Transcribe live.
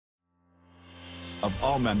Of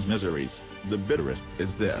all men's miseries, the bitterest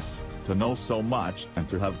is this, to know so much and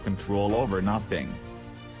to have control over nothing.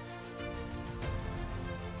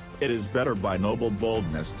 It is better by noble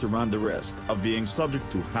boldness to run the risk of being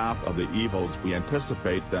subject to half of the evils we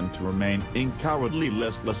anticipate than to remain in cowardly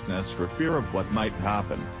listlessness for fear of what might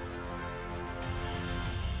happen.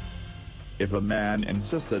 If a man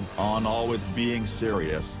insisted on always being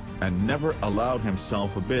serious, and never allowed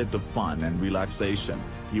himself a bit of fun and relaxation,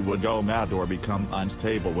 he would go mad or become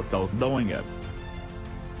unstable without knowing it.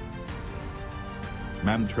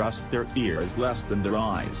 Men trust their ears less than their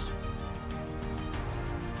eyes.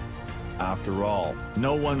 After all,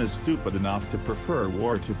 no one is stupid enough to prefer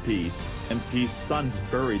war to peace. In peace sons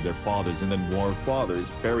bury their fathers and in war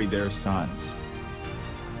fathers bury their sons.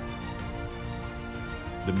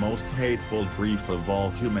 The most hateful grief of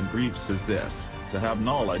all human griefs is this, to have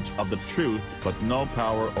knowledge of the truth but no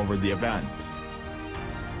power over the event.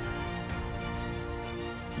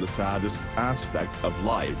 The saddest aspect of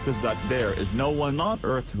life is that there is no one on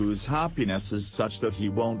earth whose happiness is such that he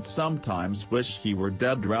won't sometimes wish he were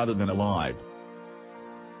dead rather than alive.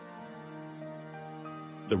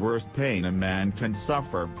 The worst pain a man can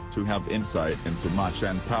suffer, to have insight into much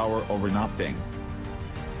and power over nothing.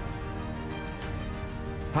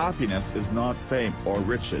 Happiness is not fame or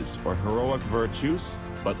riches or heroic virtues,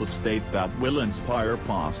 but the state that will inspire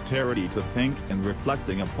posterity to think in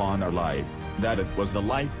reflecting upon our life, that it was the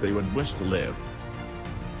life they would wish to live.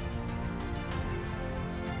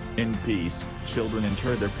 In peace, children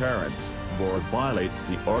inter their parents, war violates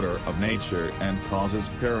the order of nature and causes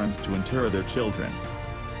parents to inter their children.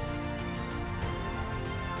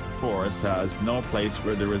 Force has no place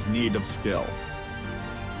where there is need of skill.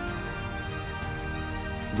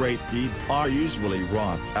 Great deeds are usually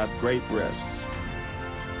wrought at great risks.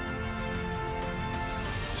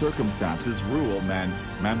 Circumstances rule men,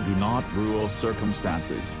 men do not rule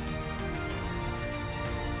circumstances.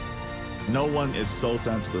 No one is so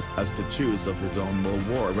senseless as to choose of his own will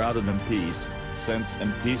war rather than peace, since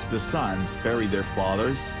in peace the sons bury their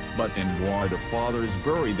fathers, but in war the fathers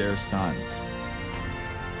bury their sons.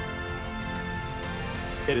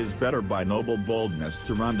 It is better by noble boldness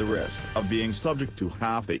to run the risk of being subject to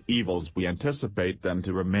half the evils we anticipate than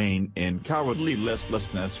to remain in cowardly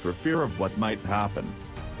listlessness for fear of what might happen.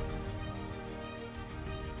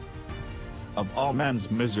 Of all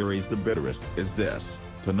men's miseries the bitterest is this,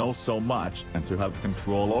 to know so much and to have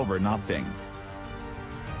control over nothing.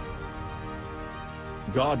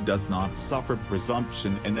 God does not suffer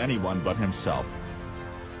presumption in anyone but himself.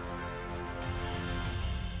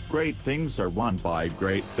 Great things are won by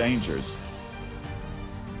great dangers.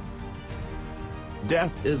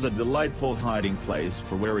 Death is a delightful hiding place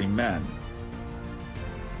for weary men.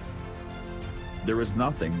 There is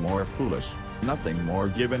nothing more foolish, nothing more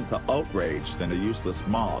given to outrage than a useless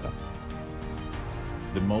mob.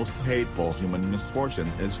 The most hateful human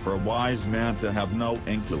misfortune is for a wise man to have no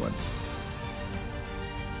influence.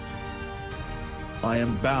 I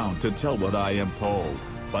am bound to tell what I am told,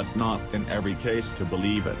 but not in every case to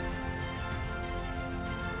believe it.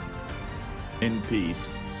 In peace,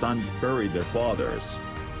 sons bury their fathers.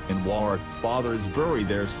 In war, fathers bury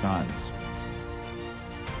their sons.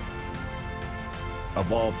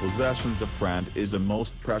 Of all possessions a friend is the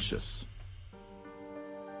most precious.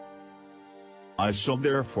 I shall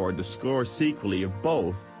therefore discourse equally of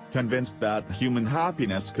both, convinced that human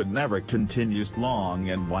happiness could never continue long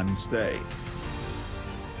in one stay.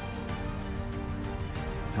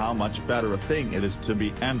 How much better a thing it is to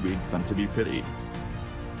be envied than to be pitied.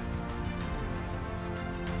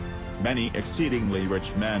 Many exceedingly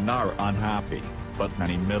rich men are unhappy, but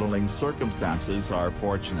many middling circumstances are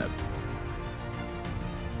fortunate.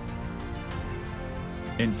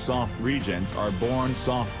 In soft regions are born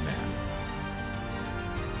soft men.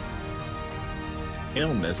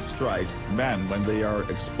 Illness strikes men when they are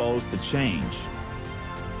exposed to change.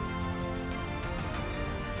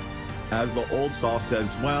 As the old saw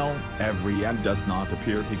says, well, every end does not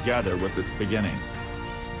appear together with its beginning.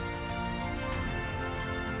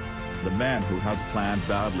 The man who has planned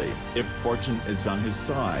badly, if fortune is on his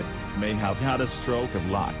side, may have had a stroke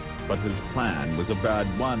of luck, but his plan was a bad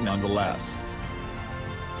one nonetheless.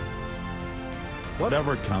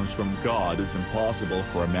 Whatever comes from God is impossible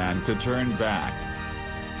for a man to turn back.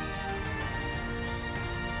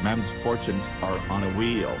 Men's fortunes are on a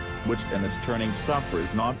wheel, which in its turning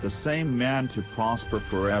suffers not the same man to prosper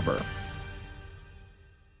forever.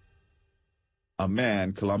 A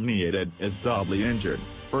man calumniated is doubly injured,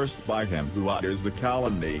 first by him who utters the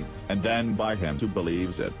calumny, and then by him who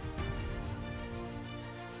believes it.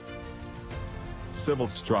 Civil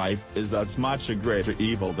strife is as much a greater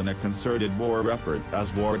evil than a concerted war effort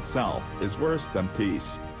as war itself is worse than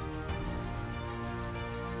peace.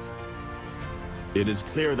 It is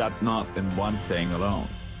clear that not in one thing alone,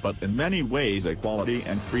 but in many ways equality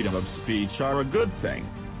and freedom of speech are a good thing.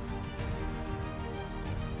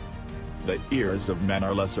 The ears of men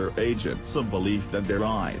are lesser agents of belief than their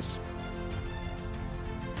eyes.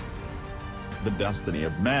 The destiny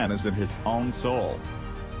of man is in his own soul.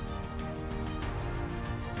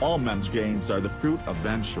 All men's gains are the fruit of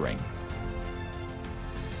venturing.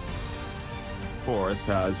 Force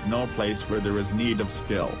has no place where there is need of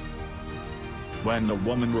skill. When a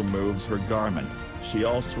woman removes her garment, she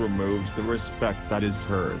also removes the respect that is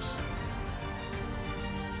hers.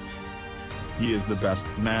 He is the best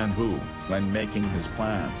man who, when making his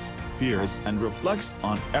plans, fears and reflects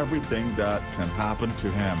on everything that can happen to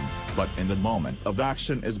him, but in the moment of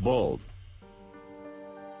action is bold.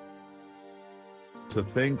 To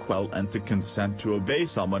think well and to consent to obey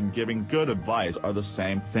someone giving good advice are the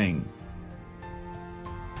same thing.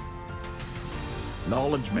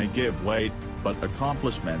 Knowledge may give weight, but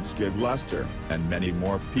accomplishments give luster, and many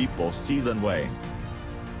more people see than weigh.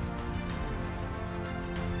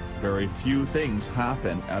 Very few things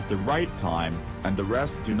happen at the right time, and the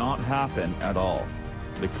rest do not happen at all.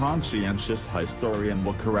 The conscientious historian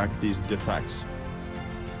will correct these defects.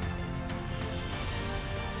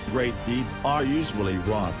 Great deeds are usually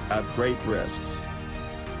wrought at great risks.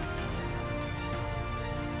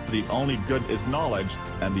 The only good is knowledge,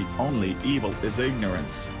 and the only evil is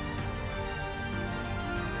ignorance.